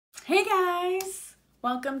Hey guys,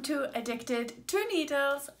 welcome to Addicted to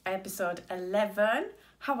Needles, episode 11.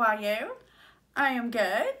 How are you? I am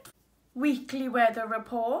good. Weekly weather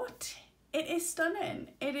report. It is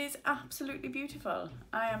stunning. It is absolutely beautiful.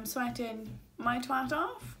 I am sweating my twat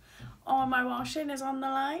off. All my washing is on the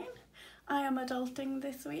line. I am adulting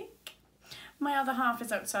this week. My other half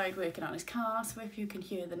is outside working on his car, so if you can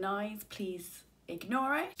hear the noise, please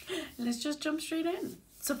ignore it. Let's just jump straight in.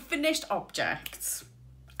 So finished objects.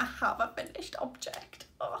 I have a finished object.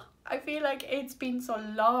 Oh, I feel like it's been so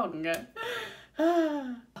long.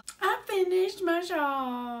 I finished my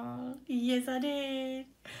shawl. Yes, I did.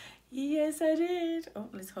 Yes, I did. Oh,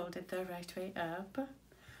 let's hold it the right way up.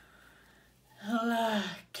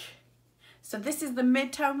 Look. So this is the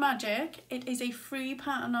Midtown Magic. It is a free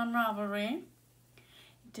pattern on Ravelry.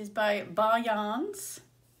 It is by Yarns.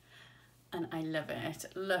 And I love it.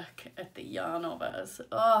 Look at the yarn overs.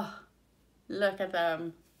 Oh, look at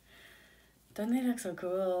them. Don't they look so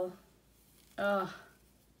cool? Oh,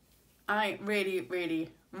 I really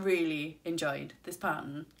enjoyed this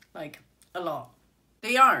pattern, like a lot.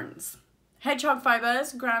 The yarns. Hedgehog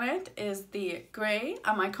Fibres Granite is the grey,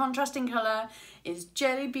 and my contrasting colour is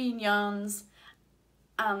Jellybeans Yarns,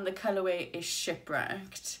 and the colourway is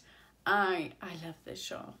Shipwrecked. I love this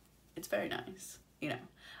shawl. It's very nice, you know.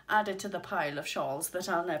 Added to the pile of shawls that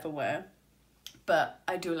I'll never wear. But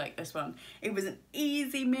I do like this one. It was an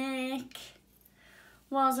easy make.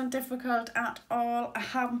 Wasn't difficult at all. I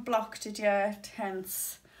haven't blocked it yet,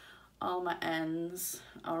 hence all my ends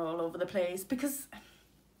are all over the place because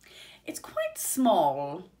it's quite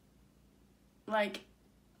small. Like,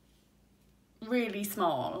 really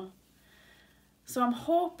small. So I'm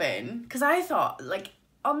hoping, because I thought, like,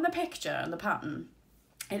 on the picture and the pattern,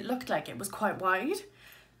 it looked like it was quite wide.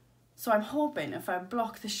 So I'm hoping if I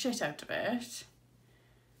block the shit out of it,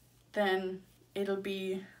 then it'll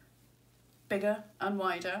be bigger and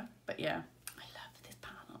wider. But yeah, I love this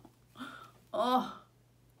panel. Oh,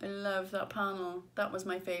 I love that panel. That was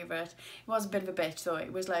my favourite. It was a bit of a bitch though.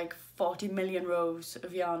 It was like 40 million rows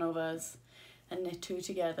of yarn overs and knit two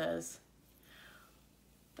togethers.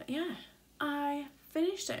 But yeah, I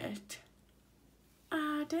finished it.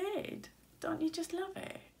 I did. Don't you just love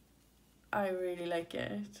it? I really like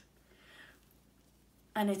it.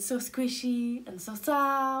 And it's so squishy and so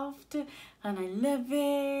soft and I love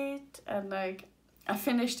it. And like, I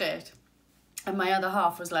finished it and my other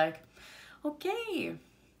half was like, okay,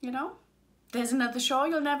 you know, there's another shawl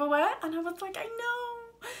you'll never wear. And I was like, I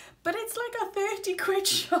know, but it's like a 30 quid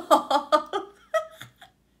shawl.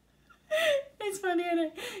 It's funny, isn't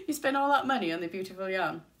it? You spend all that money on the beautiful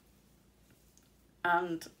yarn.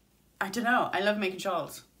 And I don't know, I love making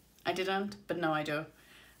shawls. I didn't, but now I do.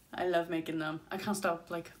 I love making them. I can't stop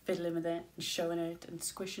like fiddling with it and showing it and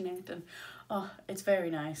squishing it, and oh, it's very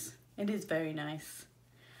nice. It is very nice.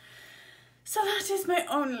 So that is my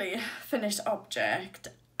only finished object.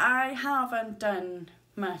 I haven't done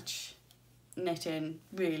much knitting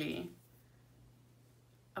really,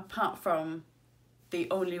 apart from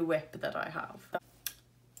the only whip that I have.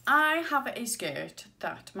 I have a skirt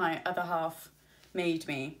that my other half made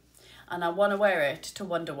me, and I want to wear it to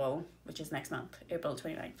Wonderwool, which is next month, April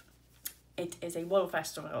 29th. It is a wool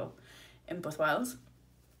festival in both Wales.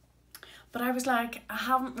 But I was like, I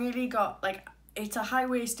haven't really got, like, it's a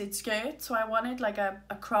high-waisted skirt, so I wanted like a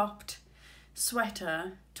cropped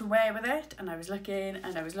sweater to wear with it. And I was looking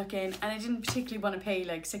and I was looking, and I didn't particularly want to pay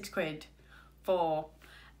like 6 quid for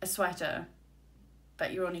a sweater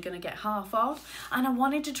that you're only going to get half of. And I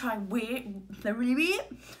wanted to try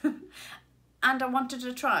and I wanted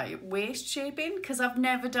to try waist shaping because I've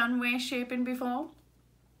never done waist shaping before.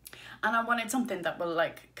 And I wanted something that will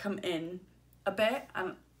like come in a bit,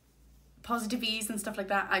 and positive ease and stuff like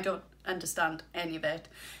that. I don't understand any of it.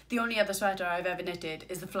 The only other sweater I've ever knitted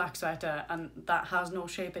is the flax sweater, and that has no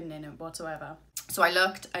shaping in it whatsoever. So I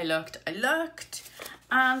looked,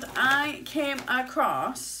 and I came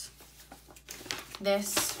across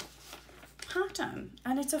this pattern,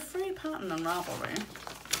 and it's a free pattern on Ravelry.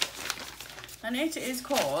 And it is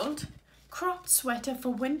called Cropped Sweater for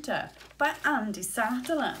Winter by Andy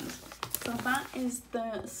Satterland. So that is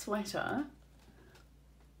the sweater.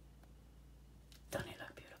 Don't it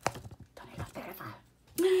look beautiful? Don't it look beautiful?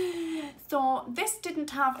 So this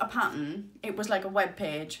didn't have a pattern. It was like a web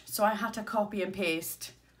page. So I had to copy and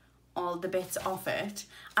paste all the bits off it.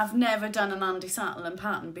 I've never done an Andy Satterland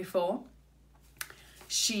pattern before.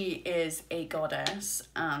 She is a goddess,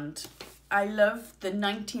 and I love the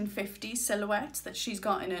 1950s silhouettes that she's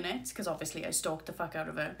got in her knits, because obviously I stalked the fuck out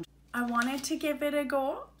of her. I wanted to give it a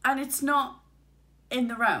go, and it's not in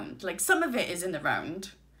the round. Like, some of it is in the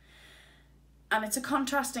round, And it's a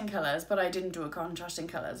contrasting colours, but I didn't do a contrasting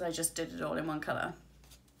colours. I just did it all in one colour.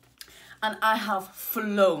 And I have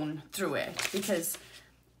flown through it because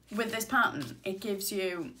with this pattern, it gives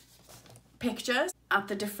you pictures at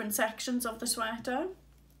the different sections of the sweater.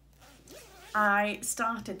 I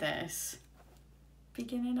started this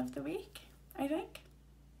beginning of the week, I think.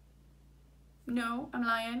 No, I'm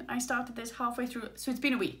lying. I started this halfway through, so it's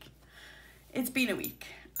been a week. It's been a week,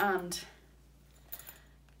 and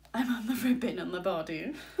I'm on the ribbon on the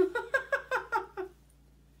body.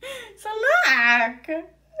 So look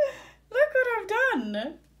what I've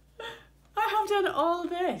done. I have done all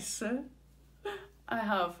this. I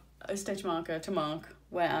have a stitch marker to mark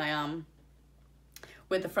where I am,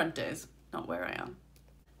 where the front is, not where I am.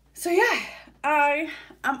 So yeah, I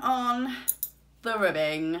am on the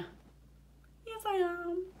ribbing. Yes, I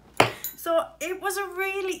am. So it was a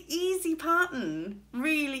really easy pattern,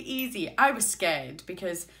 really easy. I was scared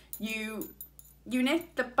because you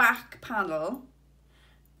knit the back panel,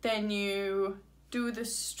 then you do the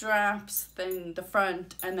straps, then the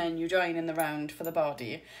front, and then you join in the round for the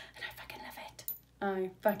body. And I fucking love it.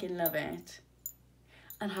 I fucking love it.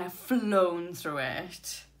 And I have flown through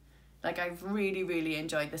it. Like, I've really, really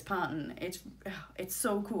enjoyed this pattern. It's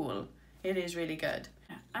so cool. It is really good.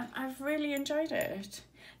 And I've really enjoyed it.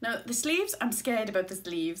 Now, the sleeves, I'm scared about the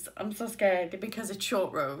sleeves. I'm so scared because it's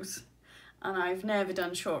short rows. And I've never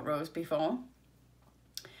done short rows before.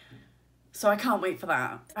 So I can't wait for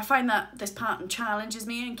that. I find that this pattern challenges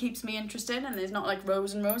me and keeps me interested, and there's not like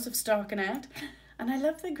rows and rows of stockinette. And I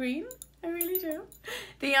love the green, I really do.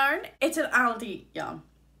 The yarn, it's an Aldi yarn.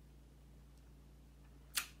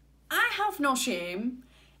 I have no shame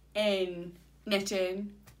in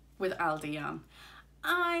knitting with Aldi yarn.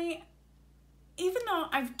 Even though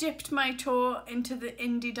I've dipped my toe into the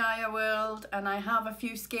indie dyer world and I have a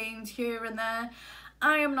few skeins here and there,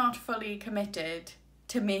 I am not fully committed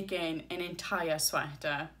to making an entire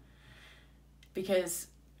sweater because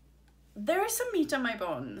there is some meat on my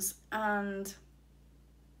bones, and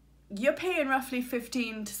you're paying roughly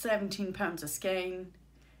 15 to 17 pounds a skein.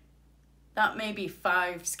 That may be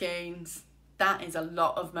 5 skeins. That is a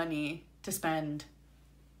lot of money to spend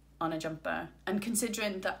on a jumper. And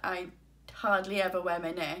considering that I hardly ever wear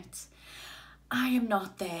my knits, I am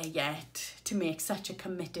not there yet to make such a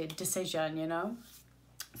committed decision, you know.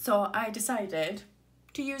 So I decided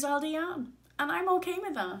to use Aldi yarn, and I'm okay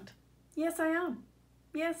with that. Yes, I am.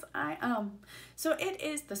 Yes, I am. So it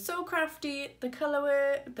is the So Crafty, the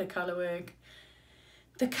colorway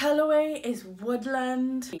is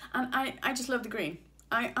woodland, and I just love the green.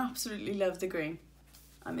 I absolutely love the green.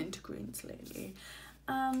 I'm into greens lately.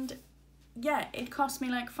 And yeah, it cost me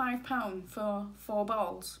like £5 for 4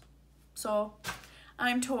 balls. So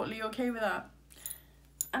I'm totally okay with that.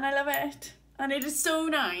 And I love it. And it is so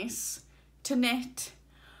nice to knit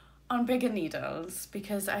on bigger needles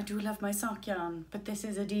because I do love my sock yarn, but this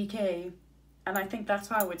is a DK, and I think that's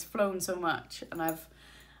how it's flown so much, and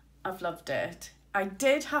I've loved it. I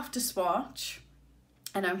did have to swatch,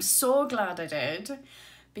 and I'm so glad I did,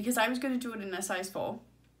 because I was going to do it in a size 4,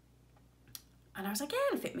 and I was like, yeah,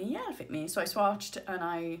 it'll fit me, yeah, it'll fit me. So I swatched, and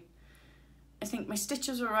I think my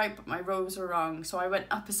stitches were right, but my rows were wrong, so I went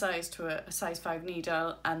up a size to a size 5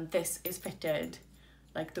 needle, and this is fitted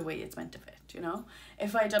like the way it's meant to fit, you know.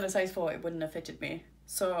 If I'd done a size 4, it wouldn't have fitted me.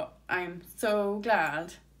 So I'm so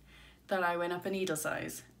glad that I went up a needle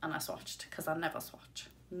size and I swatched, because I never swatch,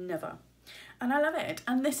 never. And I love it.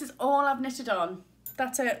 And this is all I've knitted on.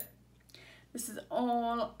 That's it. This is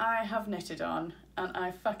all I have knitted on, and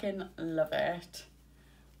I fucking love it.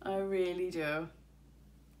 I really do.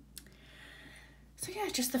 So yeah,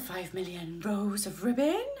 just the 5 million rows of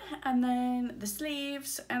ribbon, and then the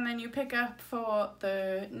sleeves, and then you pick up for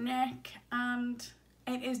the neck, and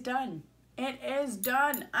it is done. It is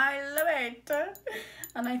done. I love it.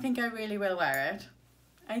 And I think I really will wear it.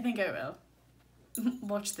 I think I will.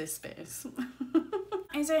 Watch this space.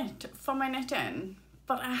 Is it for my knitting?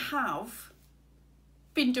 But I have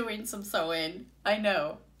been doing some sewing. I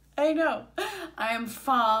know. I am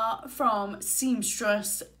far from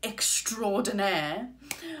seamstress extraordinaire,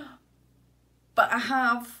 but I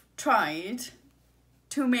have tried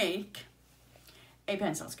to make a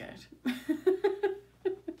pencil skirt.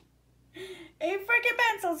 A freaking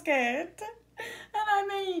pencil skirt, and I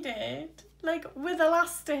made it like with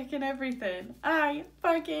elastic and everything. I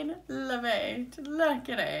fucking love it. Look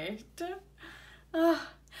at it.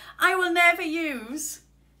 I will never use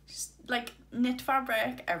like knit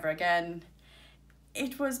fabric ever again.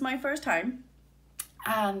 It was my first time,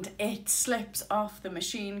 and it slips off the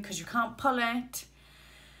machine because you can't pull it.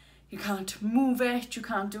 You can't move it, you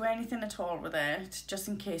can't do anything at all with it, just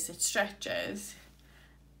in case it stretches.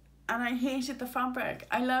 And I hated the fabric.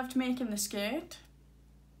 I loved making the skirt,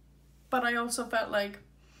 but I also felt like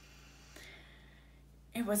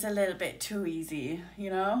it was a little bit too easy, you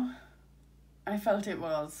know? I felt it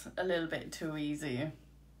was a little bit too easy.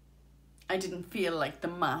 I didn't feel like the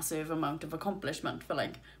massive amount of accomplishment for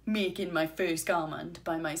like making my first garment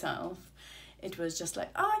by myself. It was just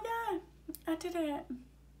like, oh yeah, I did it.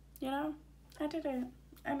 You know, I did it.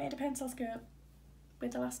 I made a pencil skirt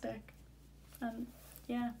with elastic. And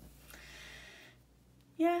yeah.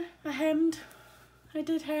 Yeah, I hemmed. I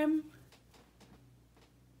did hem.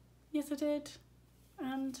 Yes, I did.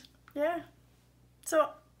 And yeah. So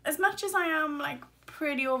as much as I am like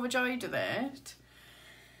pretty overjoyed with it,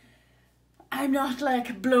 I'm not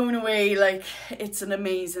like blown away like it's an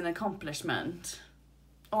amazing accomplishment.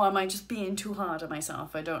 Or am I just being too hard on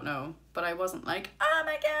myself? I don't know. But I wasn't like, oh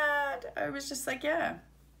my god. I was just like, yeah,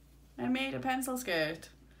 I made a pencil skirt.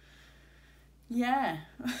 Yeah.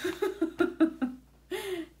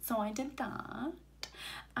 So I did that.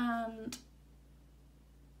 And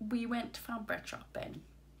we went fabric shopping.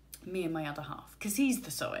 Me and my other half. Because he's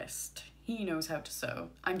the sewist. He knows how to sew.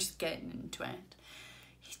 I'm just getting into it.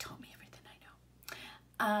 He's taught me everything I know.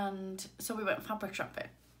 And so we went fabric shopping.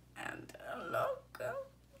 And look.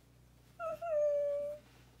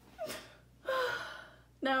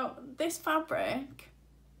 Now, this fabric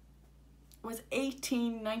was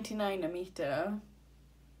 $18.99 a metre.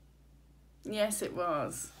 Yes, it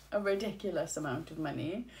was a ridiculous amount of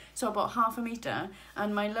money. So I bought half a metre,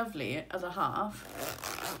 and my lovely other half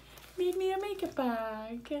made me a makeup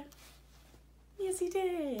bag. Yes, he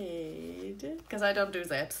did. Because I don't do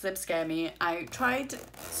zips. Zips scare me. I tried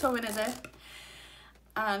sewing a zip,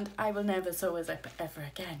 and I will never sew a zip ever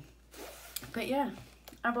again. But yeah.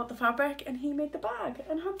 I bought the fabric and he made the bag.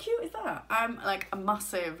 And how cute is that? I'm like a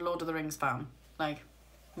massive Lord of the Rings fan. Like,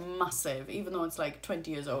 massive. Even though it's like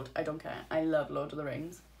 20 years old. I don't care. I love Lord of the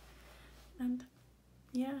Rings. And,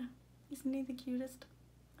 yeah. Isn't he the cutest?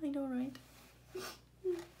 I know, right?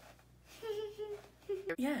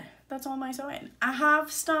 Yeah, that's all my sewing. I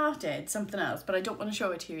have started something else, but I don't want to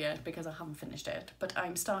show it to you yet because I haven't finished it. But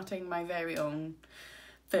I'm starting my very own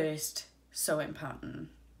first sewing pattern.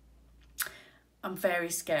 I'm very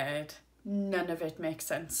scared. None of it makes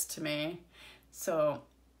sense to me. So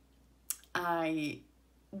I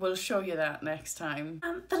will show you that next time.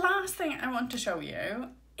 And the last thing I want to show you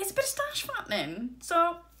is a bit of stash fattening.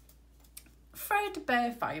 So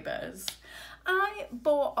FredBearFibers. I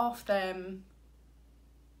bought off them,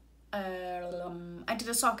 I did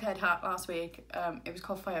a sockhead hat last week. It was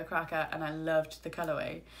called Firecracker and I loved the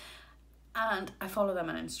colourway. And I follow them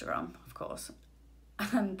on Instagram, of course.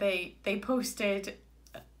 And they posted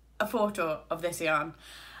a photo of this yarn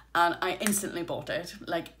and I instantly bought it.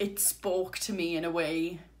 Like, it spoke to me in a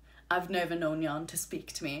way I've never known yarn to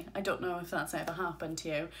speak to me. I don't know if that's ever happened to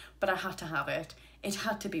you, but I had to have it. It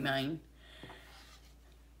had to be mine.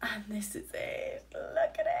 And this is it.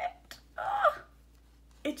 Look at it. Oh,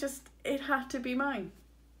 it had to be mine.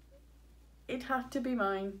 It had to be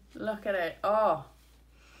mine. Look at it. Oh.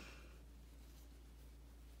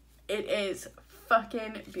 It is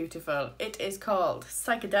fucking beautiful. It is called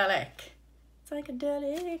Psychedelic.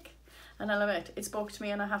 Psychedelic. And I love it. It spoke to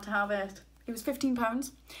me and I had to have it. It was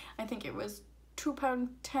 £15. I think it was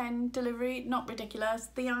 £2.10 delivery. Not ridiculous.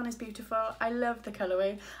 The yarn is beautiful. I love the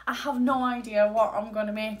colourway. I have no idea what I'm going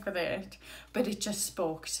to make with it, but it just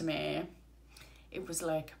spoke to me. It was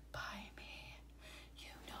like, buy me. You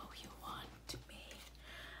know you want me.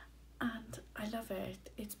 And I love it.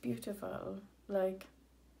 It's beautiful. Like,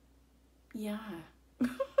 yeah. And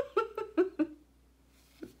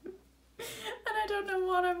I don't know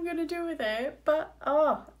what I'm going to do with it, but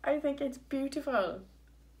oh, I think it's beautiful.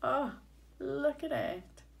 Oh, look at it.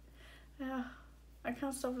 Oh, I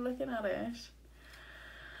can't stop looking at it.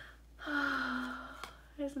 Oh,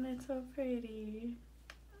 isn't it so pretty?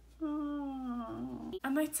 Oh.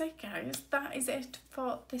 And that's it, guys. That is it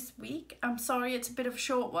for this week. I'm sorry it's a bit of a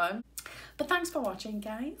short one, but thanks for watching,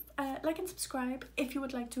 guys. Like and subscribe if you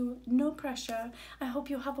would like to. No pressure. I hope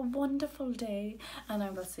you have a wonderful day and I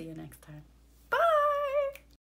will see you next time.